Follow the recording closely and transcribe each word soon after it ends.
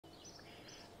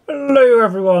Hello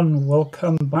everyone,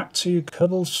 welcome back to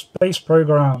Kerbal Space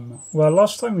Program, where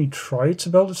last time we tried to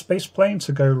build a space plane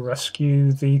to go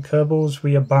rescue the Kerbals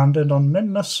we abandoned on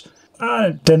Minmus, and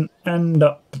it didn't end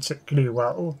up particularly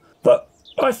well. But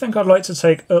I think I'd like to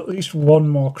take at least one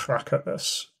more crack at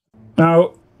this.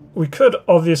 Now, we could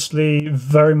obviously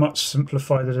very much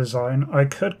simplify the design. I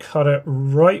could cut it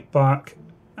right back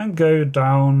and go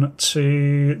down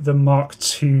to the Mark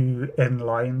II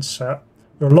inline set.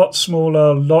 They're a lot smaller,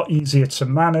 a lot easier to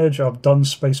manage. I've done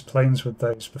space planes with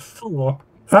those before.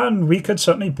 And we could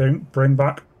certainly bring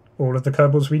back all of the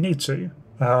Kerbals we need to.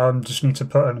 Just need to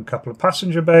put in a couple of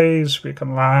passenger bays, we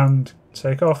can land,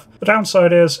 take off. The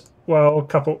downside is, well,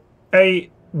 couple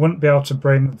A wouldn't be able to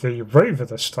bring the rover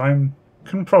this time.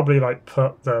 Can probably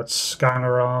put the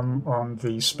scanner arm on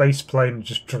the space plane and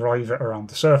just drive it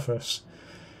around the surface.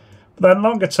 Then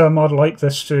longer term, I'd like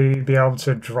this to be able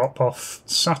to drop off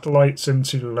satellites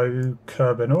into low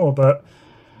Kerbal orbit,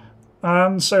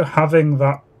 and so having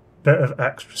that bit of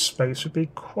extra space would be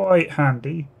quite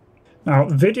handy. Now,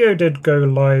 the video did go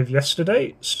live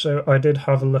yesterday, so I did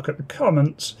have a look at the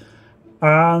comments,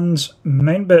 and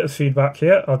main bit of feedback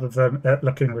here, other than it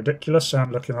looking ridiculous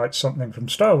and looking like something from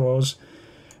Star Wars,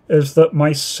 is that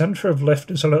my centre of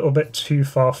lift is a little bit too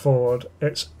far forward.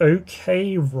 It's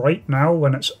okay right now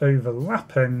when it's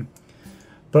overlapping,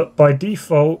 but by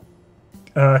default,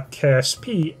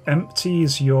 KSP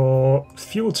empties your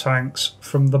fuel tanks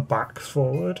from the back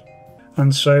forward.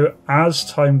 And so as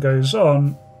time goes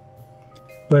on,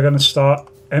 we're going to start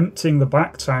emptying the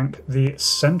back tank. The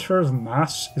centre of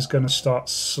mass is going to start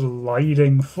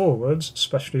sliding forwards,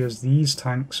 especially as these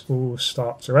tanks all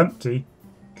start to empty.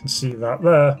 Can see that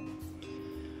there,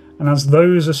 and as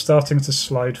those are starting to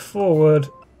slide forward,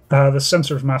 the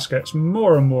centre of mass gets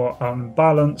more and more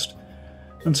unbalanced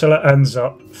until it ends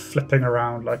up flipping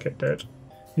around like it did.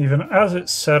 Even as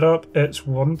it's set up, it's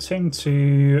wanting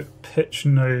to pitch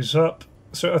nose up,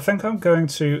 so I think I'm going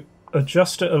to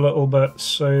adjust it a little bit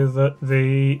so that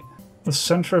the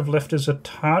centre of lift is a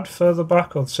tad further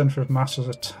back, or the centre of mass is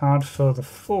a tad further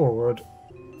forward.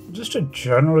 Just to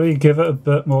generally give it a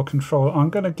bit more control, I'm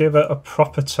going to give it a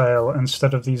proper tail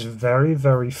instead of these very,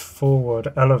 very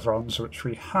forward ailerons which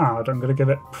we had. I'm going to give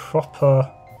it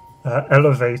proper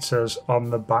elevators on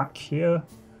the back here.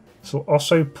 So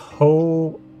also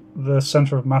pull the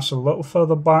centre of mass a little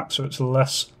further back so it's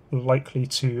less likely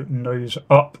to nose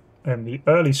up in the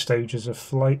early stages of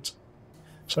flight.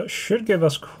 So it should give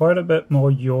us quite a bit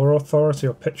more yaw authority,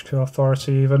 or pitch Q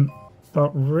authority even.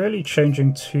 Not really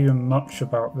changing too much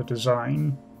about the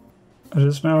design. It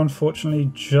is now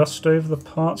unfortunately just over the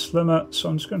parts limit, so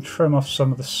I'm just going to trim off some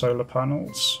of the solar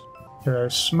panels. Here,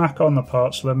 smack on the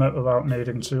parts limit without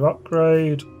needing to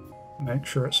upgrade. Make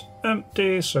sure it's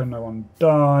empty so no one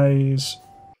dies.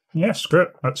 Yeah, screw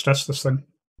it, let's test this thing.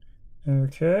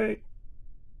 Okay.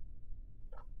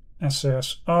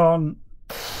 SAS on.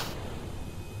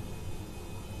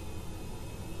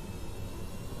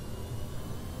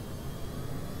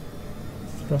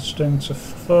 Thrusting to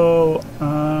full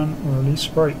and release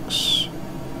brakes.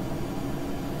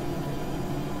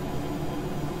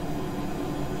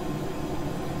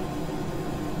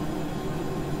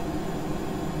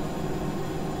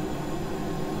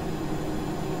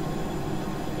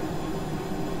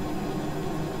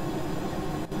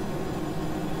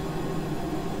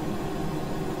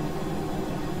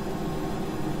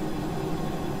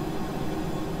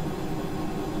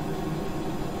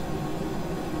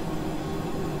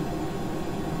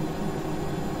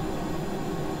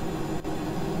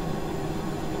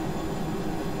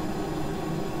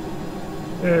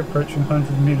 Okay, approaching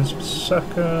 100 meters per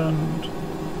second.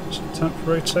 It's attempt to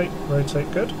rotate.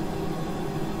 Rotate good.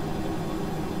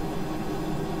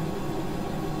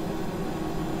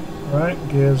 Right,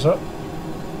 gears up.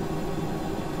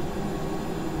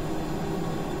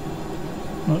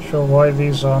 Not sure why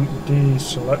these aren't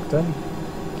deselecting.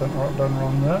 Don't know what I've done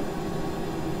wrong there.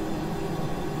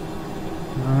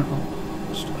 Alright,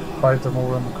 I'll just hide them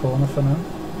all in the corner for now.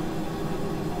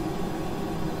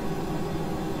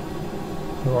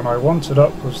 The one I wanted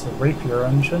up was the Rapier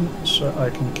engine, so I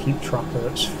can keep track of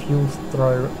its fuel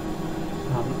throw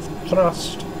and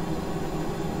thrust.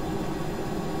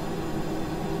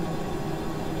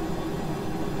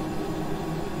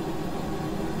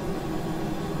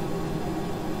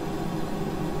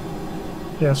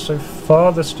 Yeah, so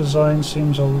far this design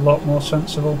seems a lot more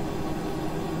sensible.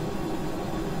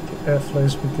 The airflow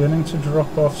is beginning to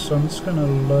drop off, so I'm just going to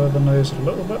lower the nose a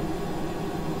little bit.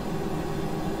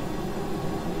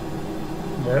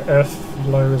 Yeah,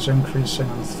 airflow is increasing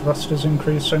and thrust is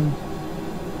increasing.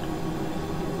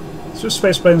 So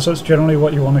spaceplanes, that's generally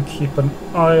what you want to keep an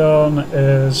eye on,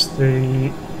 is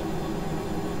the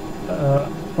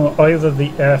either the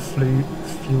air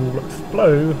fuel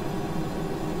flow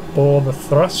or the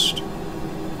thrust.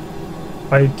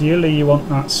 Ideally you want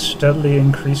that steadily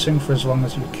increasing for as long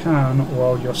as you can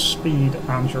while your speed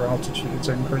and your altitude's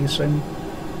increasing.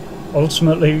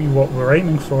 Ultimately what we're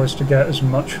aiming for is to get as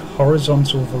much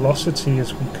horizontal velocity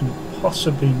as we can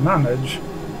possibly manage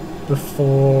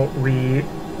before we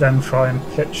then try and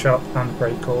pitch up and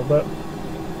break orbit.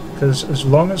 Because as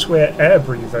long as we're air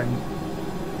breathing,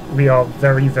 we are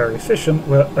very, very efficient.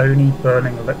 We're only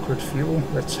burning liquid fuel.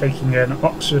 We're taking in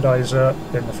oxidizer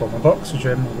in the form of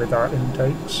oxygen with our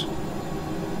intakes.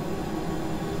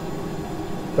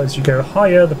 But as you go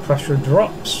higher, the pressure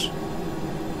drops.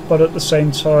 But at the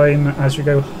same time, as you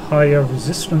go higher,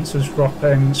 resistance is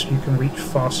dropping, so you can reach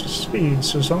faster speeds.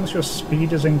 So as long as your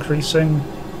speed is increasing,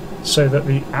 so that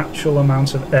the actual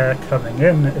amount of air coming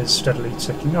in is steadily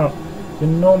ticking up, you're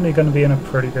normally going to be in a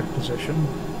pretty good position.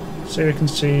 So you can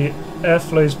see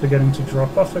airflow is beginning to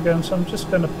drop off again, so I'm just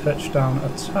going to pitch down a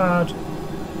tad.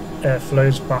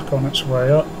 Airflow's back on its way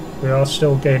up. We are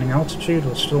still gaining altitude,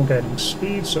 we're still gaining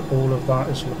speed, so all of that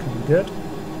is looking good.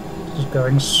 This is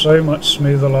going so much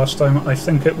smoother last time. I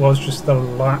think it was just the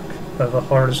lack of a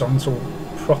horizontal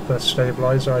proper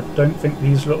stabilizer. I don't think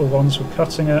these little ones were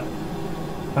cutting it,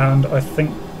 and I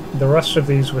think the rest of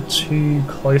these were too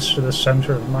close to the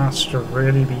centre of mass to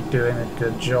really be doing a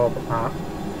good job at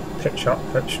pitch up,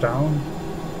 pitch down.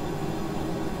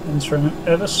 Entering an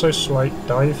ever so slight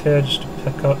dive here just to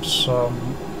pick up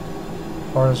some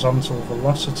horizontal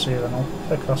velocity, then I'll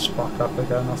pick us back up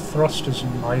again. Our thrust is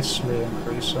nicely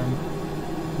increasing.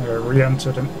 We're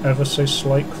re-entered an ever so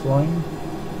slight climb.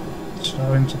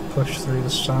 Starting to push through the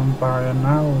sound barrier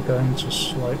now. We're going to a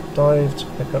slight dive to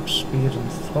pick up speed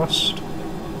and thrust.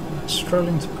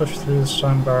 Struggling to push through the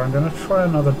sound barrier. I'm going to try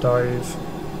another dive.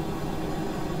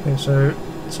 Okay, so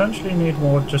potentially need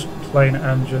more just plain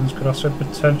engines. Could also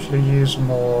potentially use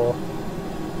more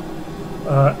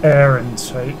air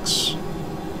intakes.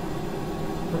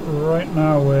 But right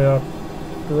now we're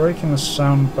breaking the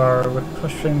sound barrier. We're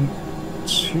pushing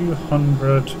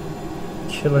 200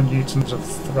 kilonewtons of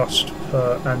thrust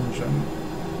per engine.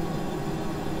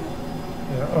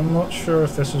 Yeah, I'm not sure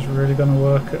if this is really going to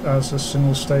work as a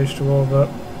single stage to orbit.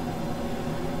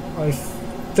 I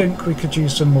think we could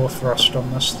use some more thrust on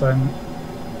this thing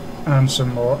and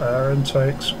some more air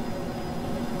intakes.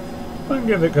 I'll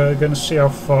give it a go, going to see how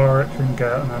far it can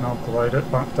get, and then I'll glide it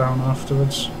back down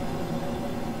afterwards.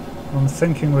 I'm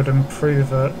thinking we'd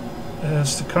improve it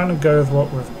is to kind of go with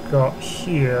what we've got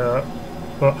here,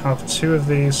 but have two of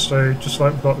these, so just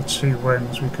like we've got the two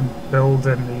wings, we can build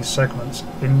in these segments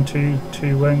into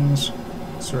two wings.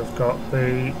 So we've got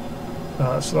the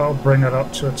so that'll bring it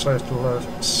up to a total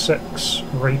of 6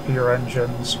 Rapier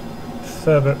engines, a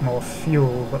fair bit more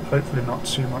fuel, but hopefully not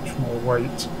too much more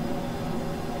weight.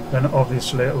 Then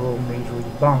obviously it will all need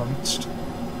rebalanced.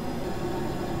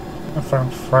 I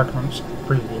found fragments of the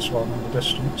previous one in the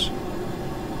distance.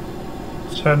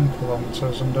 10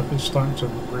 kilometers, and if he's starting to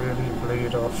really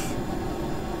bleed off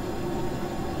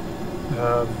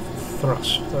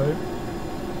thrust though.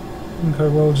 Okay,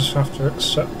 we'll just have to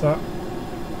accept that.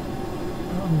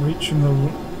 I'm reaching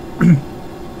the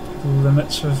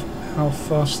limits of how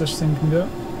fast this thing can go.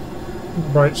 On the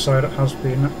bright side, it has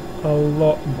been a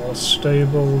lot more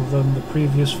stable than the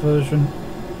previous version.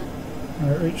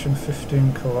 Reaching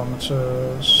 15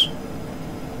 kilometers.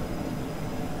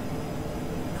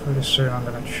 Pretty soon I'm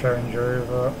going to change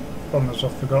over. Problem is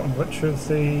I've forgotten which of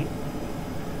the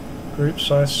groups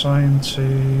I assigned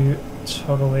to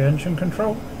toggle the engine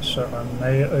control, so I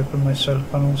may open my solar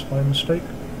panels by mistake.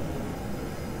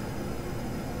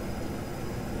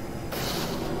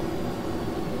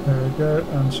 There we go,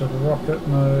 enter the rocket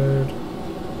mode.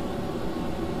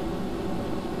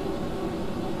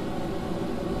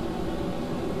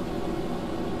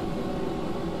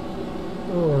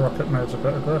 Oh, rocket mode's a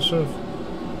bit aggressive.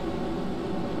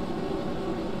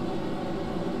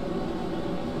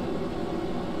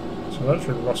 So I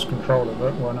actually lost control of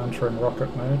it when entering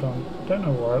rocket mode. I don't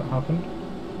know why it happened.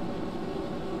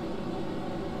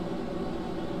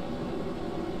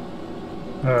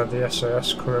 The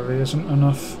SAS query isn't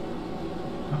enough,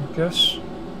 I guess.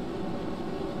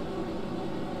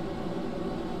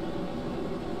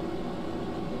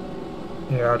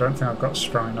 Yeah, I don't think I've got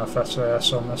strong enough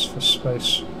SAS on this for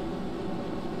space.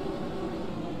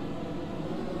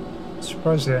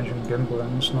 Surprised the engine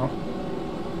gimbaling's not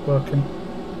working.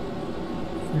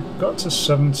 We've got to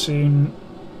 17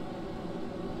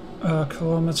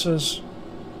 kilometers.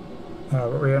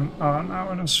 But we are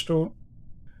now in a stall.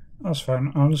 That's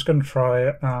fine. I'm just going to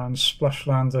try and splash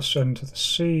land this into the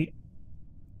sea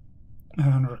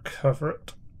and recover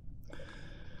it.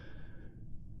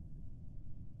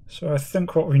 So I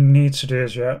think what we need to do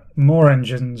is, more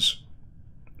engines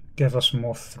give us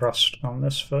more thrust on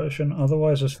this version.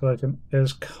 Otherwise, this version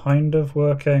is kind of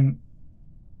working.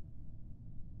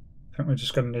 I think we're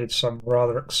just going to need some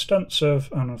rather extensive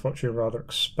and unfortunately rather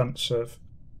expensive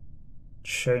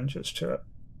changes to it.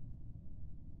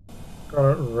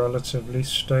 Got it relatively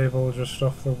stable just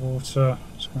off the water.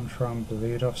 Just going to try and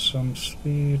bleed off some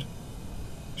speed.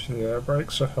 So the air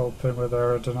brakes are helping with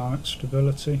aerodynamic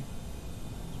stability.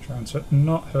 Trying to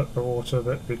not hit the water,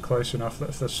 but be close enough that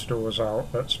if this stores out,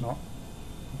 it's not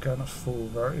going to fall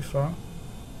very far.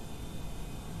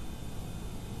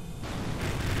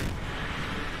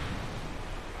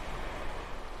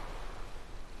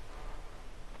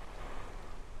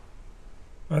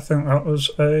 I think that was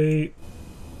a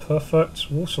perfect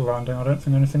water landing. I don't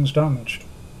think anything's damaged.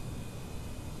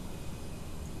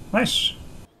 Nice.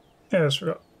 Yes, we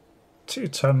got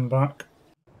 210 back.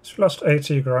 So we lost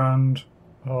 80 grand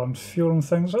on fuel and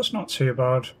things. That's not too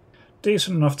bad.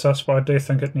 Decent enough test, but I do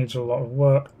think it needs a lot of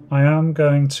work. I am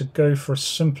going to go for a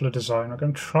simpler design. I'm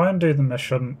going to try and do the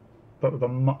mission, but with a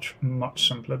much, much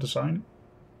simpler design.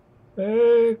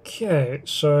 Okay,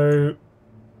 so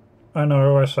I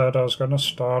know I said I was going to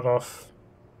start off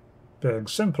being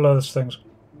simpler. This thing's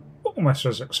almost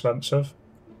as expensive,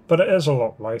 but it is a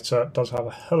lot lighter. It does have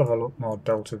a hell of a lot more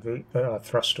delta V,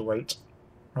 thrust to weight,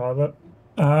 rather.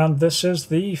 And this is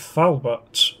the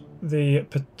Phalbutt, the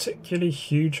particularly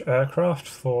huge aircraft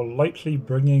for lightly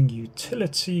bringing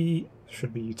utilities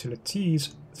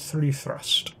through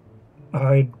thrust.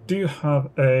 I do have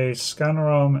a scanner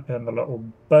arm in the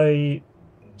little bay,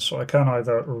 so I can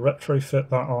either retrofit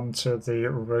that onto the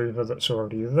rover that's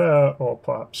already there, or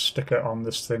perhaps stick it on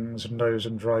this thing's nose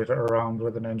and drive it around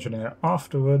with an engineer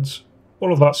afterwards.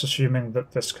 All of that's assuming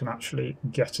that this can actually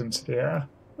get into the air,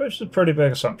 which is a pretty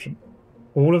big assumption.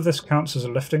 All of this counts as a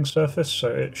lifting surface, so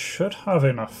it should have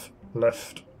enough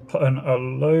lift. Put in a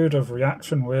load of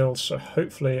reaction wheels, so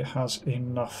hopefully it has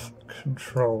enough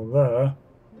control there.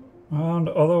 And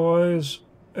otherwise,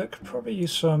 it could probably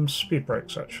use some speed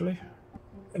brakes, actually.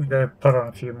 I'm going to put on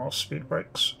a few more speed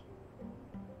brakes.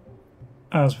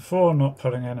 As before, not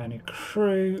putting in any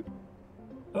crew,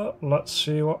 but let's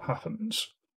see what happens.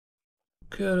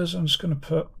 Good, as I'm just going to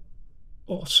put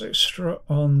auto strut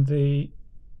on the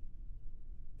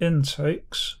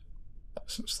intakes,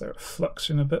 since they're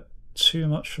fluxing a bit too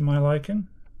much for my liking.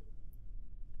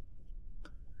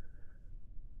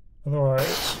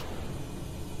 Otherwise,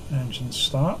 engine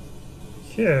start.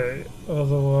 Okay,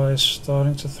 otherwise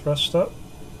starting to thrust up.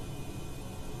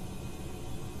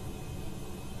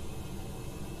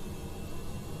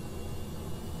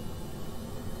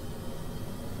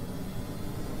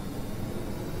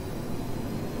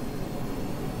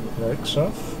 Brakes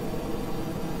off.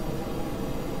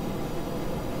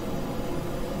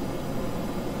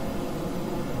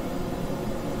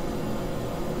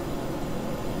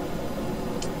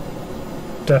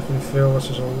 Definitely feel this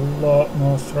is a lot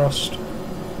more thrust.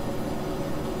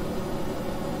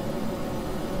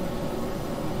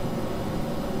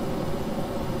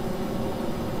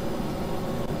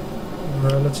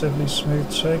 Relatively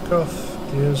smooth takeoff,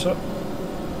 gears up.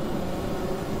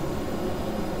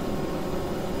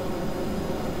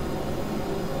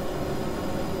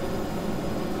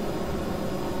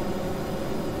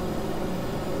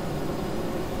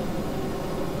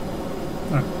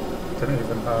 Didn't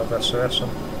even have SOS on.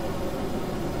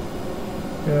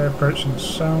 Yeah, approaching the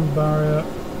sound barrier.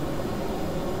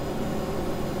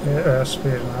 Yeah,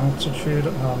 airspeed and altitude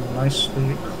are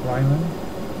nicely climbing.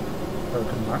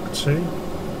 Broken Mach 2.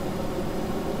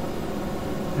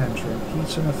 Entering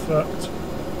heating effect.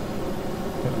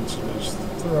 Getting to lose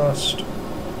thrust.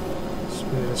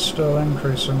 Speed is still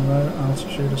increasing though,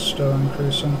 altitude is still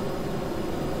increasing.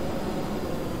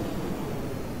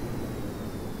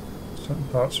 Certain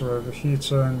parts are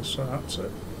overheating, so that's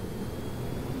it.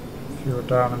 Fuel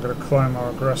down, I'm going to climb more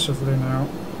aggressively now.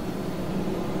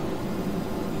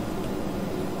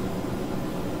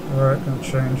 Alright, going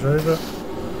to change over.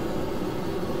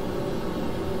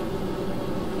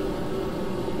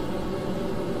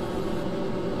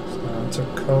 So into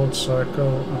cold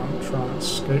cycle, I'm trying to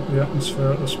escape the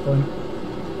atmosphere at this point.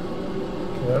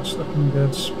 Okay, that's looking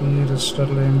good. Speed is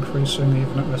steadily increasing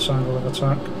even at this angle of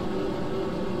attack.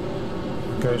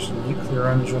 Goes the nuclear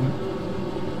engine.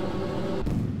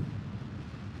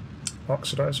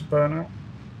 Oxidizer burnout.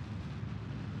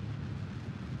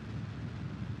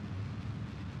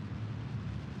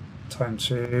 Time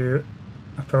to...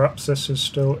 Perhaps this is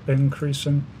still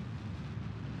increasing.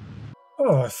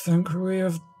 Oh, I think we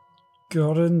have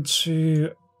got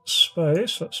into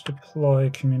space. Let's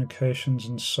deploy communications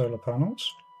and solar panels.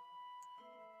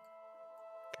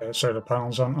 Okay, solar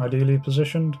panels aren't ideally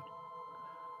positioned.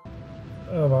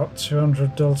 About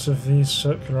 200 delta V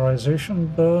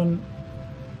circularization burn.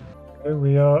 Okay,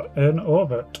 we are in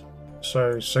orbit.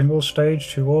 So single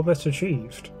stage to orbit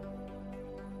achieved.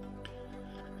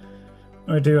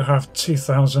 We do have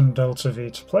 2000 delta V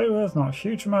to play with, not a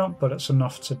huge amount, but it's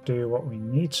enough to do what we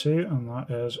need to, and that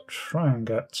is try and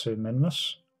get to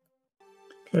Minmus.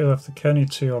 Okay, left the Kenny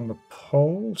 2 on the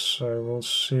pole, so we'll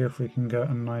see if we can get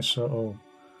a nice little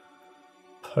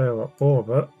polar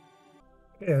orbit.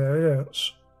 Yeah, there it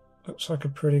is. Looks like a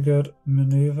pretty good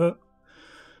maneuver.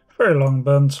 Very long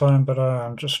burn time, but I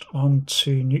am just on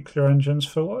 2 nuclear engines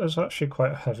for what is actually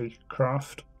quite a heavy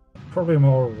craft. Probably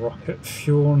more rocket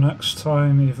fuel next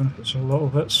time, even if it's a little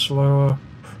bit slower,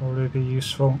 probably be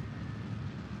useful.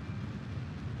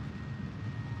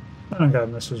 And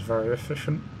again, this is very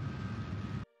efficient.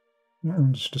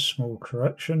 And just a small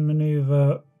correction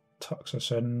maneuver, tucks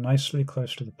us in nicely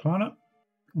close to the planet.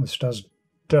 This does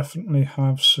definitely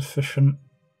have sufficient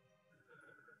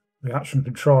reaction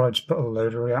control. I just put a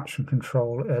load of reaction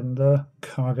control in the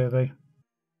cargo bay.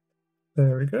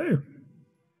 There we go.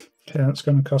 Okay, that's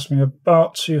going to cost me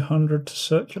about 200 to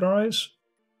circularize.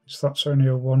 So that's only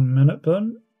a 1 minute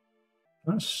burn.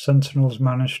 Sentinel's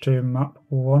managed to map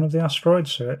one of the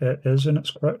asteroids, so it is in its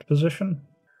correct position.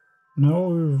 Now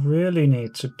what we really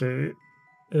need to do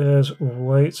is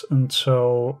wait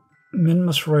until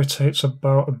Minmus rotates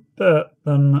about a bit,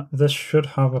 then this should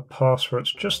have a pass where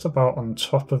it's just about on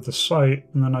top of the site,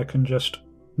 and then I can just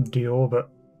deorbit,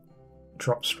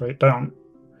 drop straight down.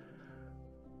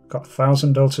 Got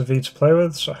 1000 delta V to play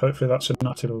with, so hopefully that's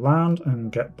enough to land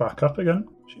and get back up again.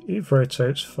 Eve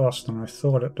rotates faster than I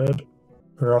thought it did.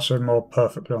 We're also more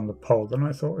perfectly on the pole than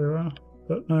I thought we were,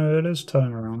 but no, it is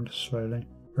turning around slowly.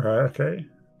 Right, okay.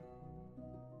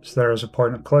 So there is a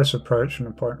point of close approach and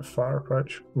a point of far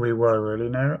approach. We were really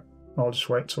near it. I'll just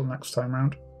wait till next time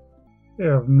round.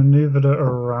 Yeah, I've manoeuvred it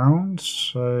around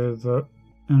so that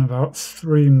in about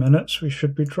 3 minutes we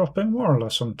should be dropping more or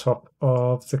less on top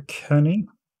of the Kenny.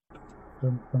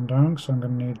 Them down because I'm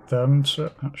going to need them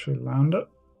to actually land it.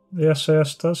 The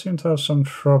SAS does seem to have some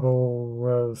trouble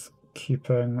with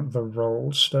keeping the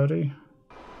roll steady.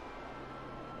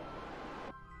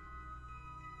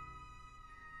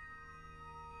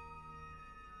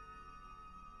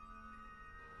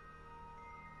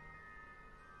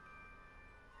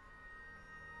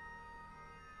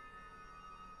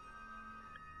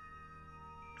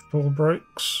 Full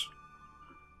brakes.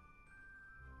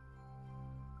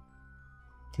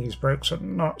 These brakes are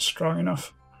not strong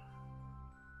enough.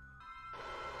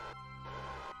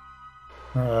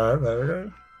 Alright, there we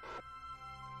go.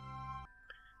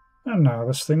 And now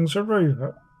this thing's a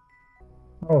rover.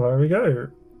 Oh, there we go.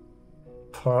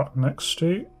 Park next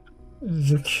to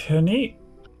the Kenny.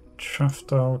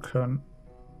 Chaffdal can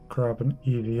grab an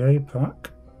EVA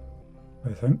pack,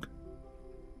 I think.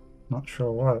 Not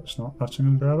sure why it's not letting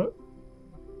him grab it.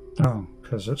 Oh,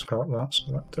 because it's got that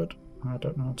selected. I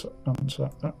don't know how to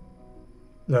unselect that.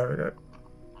 There we go.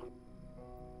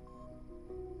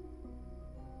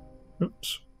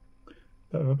 Oops.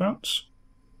 Bit of a bounce.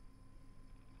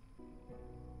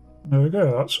 There we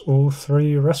go, that's all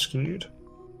 3 rescued.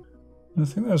 I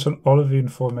think there's an olivine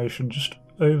formation just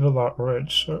over that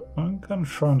ridge, so I'm going to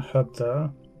try and head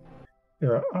there.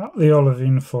 Yeah, at the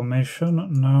olivine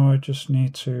formation, now I just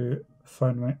need to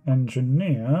find my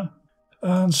engineer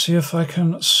and see if I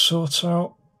can sort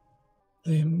out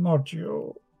the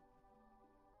module.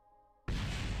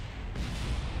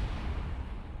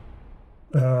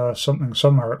 Something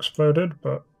somewhere exploded,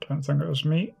 but don't think it was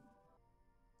me.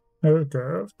 There we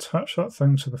go, attach that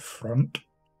thing to the front.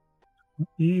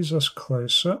 Ease us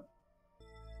closer.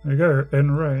 There we go,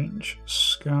 in range.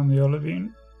 Scan the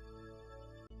olivine.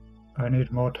 I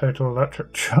need more total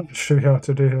electric charge to be able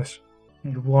to do this.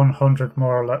 Need 100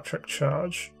 more electric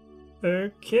charge.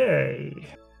 Okay.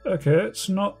 Okay, it's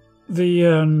not the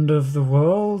end of the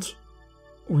world.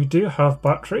 We do have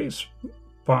batteries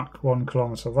back 1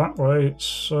 kilometer that way,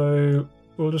 so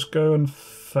we'll just go and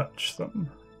fetch them.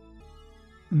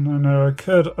 And I know I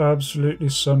could absolutely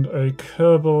send a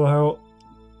Kerbal out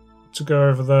to go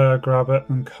over there, grab it,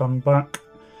 and come back.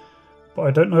 But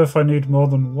I don't know if I need more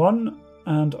than 1,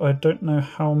 and I don't know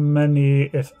how many,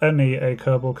 if any, a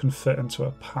Kerbal can fit into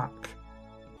a pack.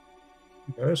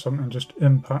 Okay, something just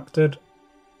impacted.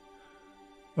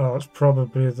 Oh, it's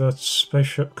probably the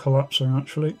spaceship collapsing,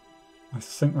 actually. I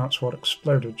think that's what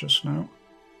exploded just now.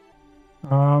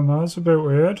 That's a bit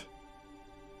weird.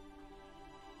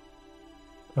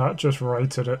 That just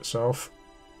righted itself.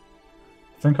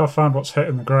 I think I found what's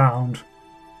hitting the ground.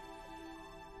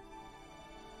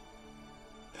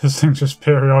 This thing's just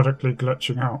periodically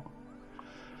glitching out.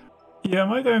 Yeah,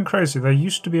 am I going crazy? There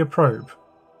used to be a probe.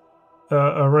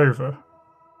 A rover.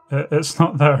 It's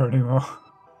not there anymore.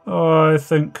 Oh, I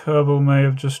think Kerbal may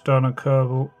have just done a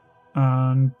Kerbal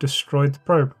and destroyed the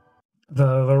probe.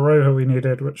 The rover we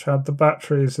needed, which had the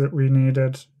batteries that we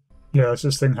needed. Yes,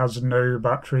 this thing has no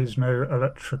batteries, no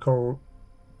electrical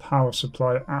power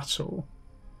supply at all.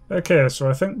 Okay, so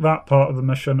I think that part of the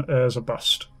mission is a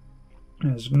bust.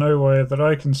 There's no way that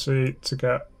I can see to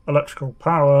get electrical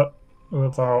power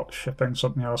without shipping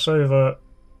something else over,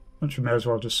 which we may as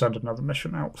well just send another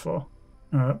mission out for.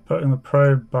 Putting the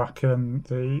probe back in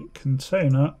the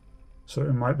container so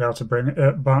that we might be able to bring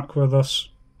it back with us.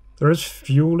 There is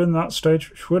fuel in that stage,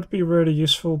 which would be really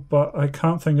useful, but I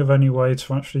can't think of any way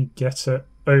to actually get it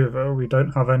over. We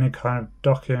don't have any kind of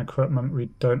docking equipment, we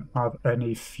don't have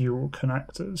any fuel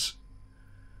connectors.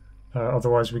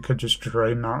 Otherwise we could just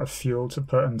drain that of fuel to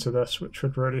put into this, which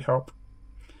would really help.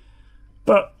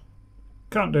 But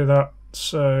can't do that,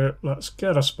 so let's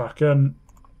get us back in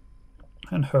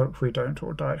and hope we don't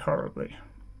all die horribly.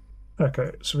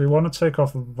 Okay, so we want to take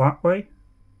off that way.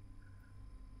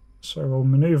 So we'll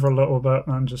maneuver a little bit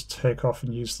and just take off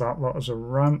and use that lot as a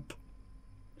ramp.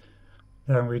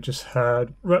 Then we just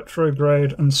head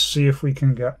retrograde and see if we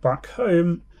can get back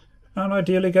home, and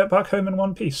ideally get back home in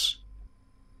one piece.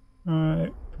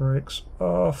 Alright, brakes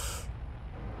off.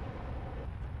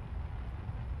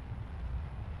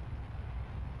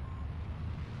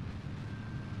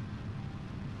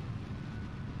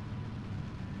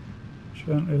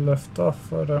 Gently lift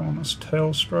off, I don't want us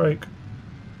tail strike.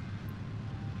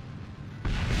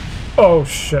 Oh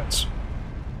shit!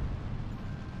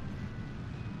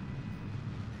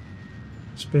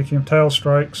 Speaking of tail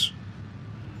strikes,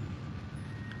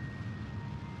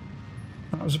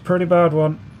 that was a pretty bad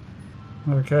one.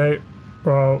 Okay,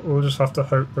 well, we'll just have to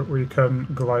hope that we can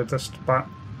glide this back.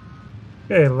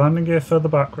 Okay, landing gear further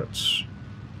backwards.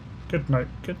 Good note,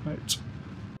 good note.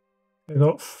 We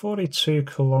got 42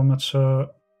 kilometre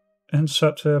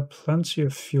intercept here, plenty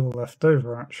of fuel left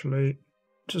over actually.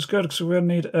 Which is good because we're going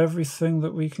to need everything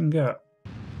that we can get.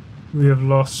 We have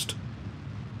lost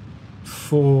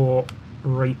 4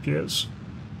 rapiers.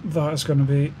 That is going to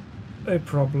be a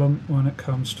problem when it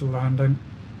comes to landing.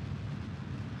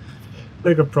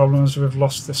 Bigger problem is we've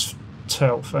lost this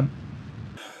tail fin.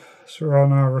 So we're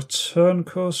on our return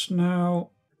course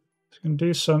now. So we can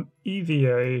do some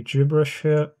EVA gibberish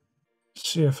here.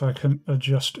 See if I can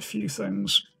adjust a few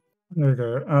things. There we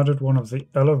go, added one of the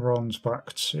ailerons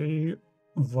back to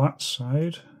that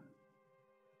side.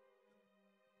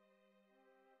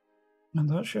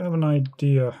 And I actually have an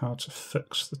idea how to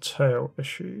fix the tail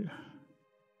issue.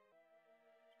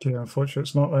 Okay, unfortunately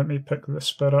it's not letting me pick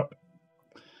this bit up.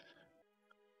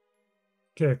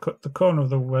 Okay, cut the corner of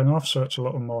the wing off so it's a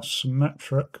little more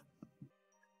symmetric. I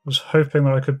was hoping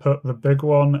that I could put the big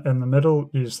one in the middle,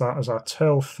 use that as our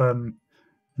tail fin,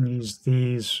 and use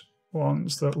these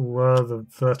ones that were the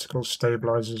vertical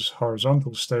stabilizers,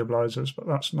 horizontal stabilizers, but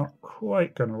that's not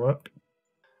quite going to work.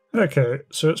 Okay,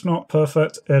 so it's not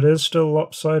perfect. It is still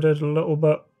lopsided a little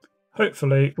bit.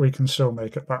 Hopefully we can still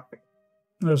make it back.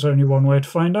 There's only one way to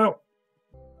find out.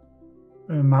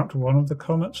 We mapped one of the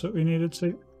comets that we needed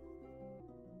to.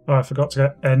 Oh, I forgot to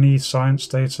get any science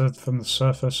data from the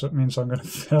surface. It means I'm going to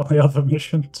fail the other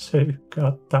mission too.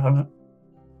 God damn it.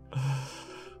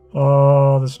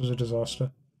 Oh, this was a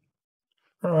disaster.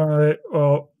 Right,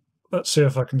 well, let's see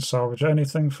if I can salvage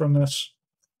anything from this.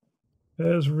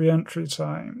 Here's re-entry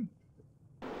time.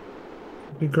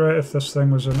 It'd be great if this thing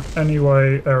was in any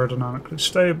way aerodynamically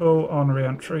stable on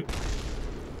re-entry.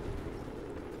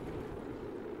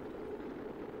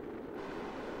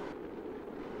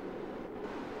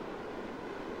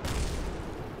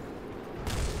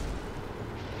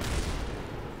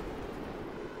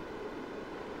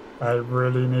 I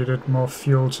really needed more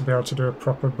fuel to be able to do a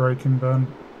proper braking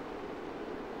burn.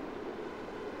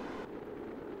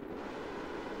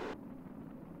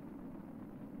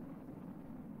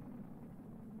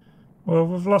 Well,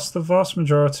 we've lost the vast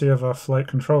majority of our flight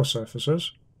control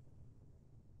surfaces.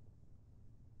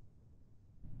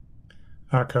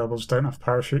 Our Kerbals don't have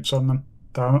parachutes on them.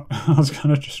 Damn it, I was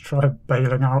going to just try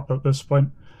bailing out at this point.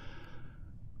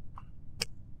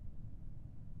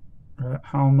 Right,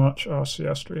 how much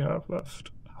RCS do we have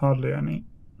left? Hardly any.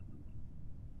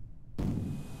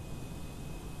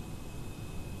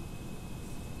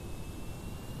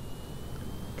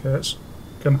 Okay, it's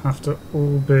going to have to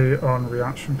all be on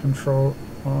reaction control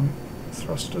on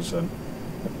thrusters in.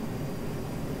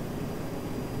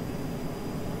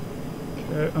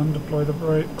 Okay, undeploy the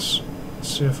brakes. Let's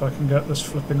see if I can get this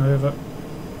flipping over.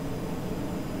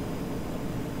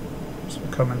 So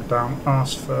we're coming down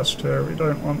arse first here, we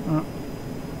don't want that.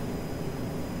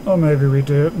 Or maybe we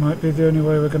do, it might be the only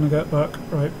way we're going to get back.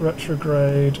 Right,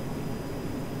 retrograde.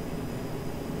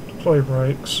 Deploy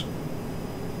brakes.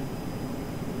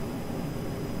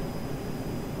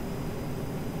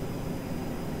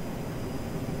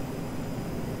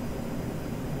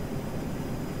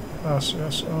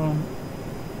 RCS arm.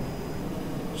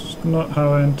 It's not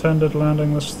how I intended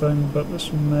landing this thing, but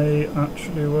this may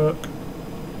actually work.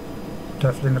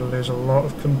 Definitely going to lose a lot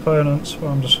of components, but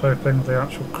I'm just hoping the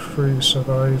actual crew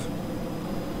survive.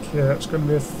 Yeah, it's going to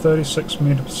be a 36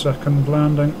 meter per second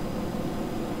landing.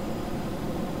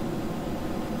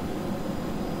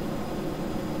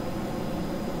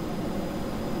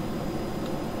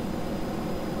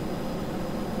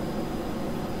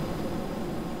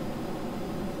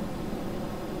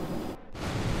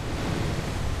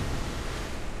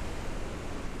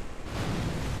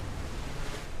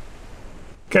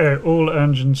 Okay, all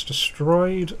engines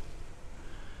destroyed.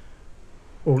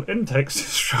 All intakes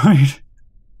destroyed.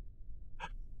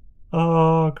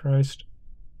 Oh, Christ.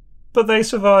 But they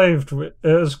survived. It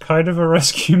was kind of a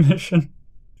rescue mission.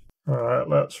 Alright,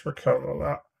 let's recover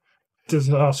that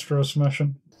disastrous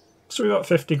mission. So we got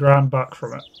 50 grand back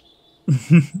from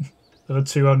it. Of a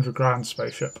 200 grand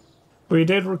spaceship. We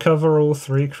did recover all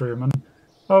 3 crewmen.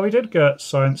 Oh, we did get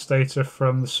science data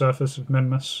from the surface of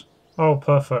Minmus. Oh,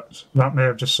 perfect. That may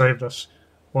have just saved us.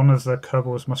 One of the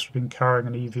Kerbals must have been carrying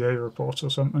an EVA report or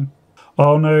something.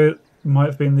 Oh no, it might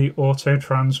have been the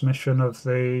auto-transmission of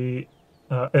the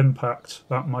impact.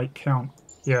 That might count.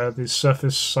 Yeah, the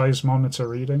surface seismometer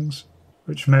readings,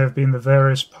 which may have been the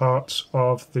various parts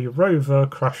of the rover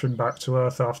crashing back to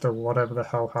Earth after whatever the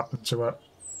hell happened to it.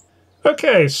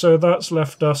 Okay, so that's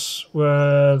left us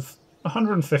with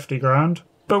 150 grand.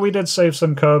 But we did save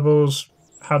some Kerbals,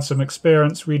 had some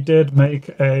experience. We did make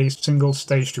a single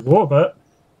stage to orbit,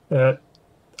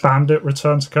 and it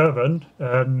returned to Kerbin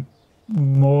in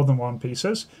more than one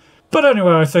pieces. But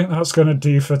anyway, I think that's going to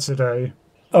do for today.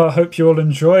 I hope you all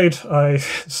enjoyed. I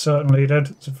certainly did.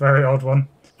 It's a very odd one.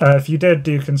 If you did,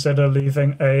 do consider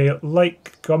leaving a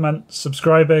like, comment,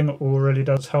 subscribing. All really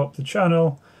does help the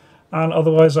channel. And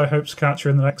otherwise, I hope to catch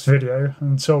you in the next video.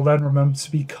 Until then, remember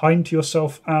to be kind to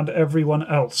yourself and everyone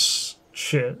else.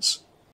 Cheers.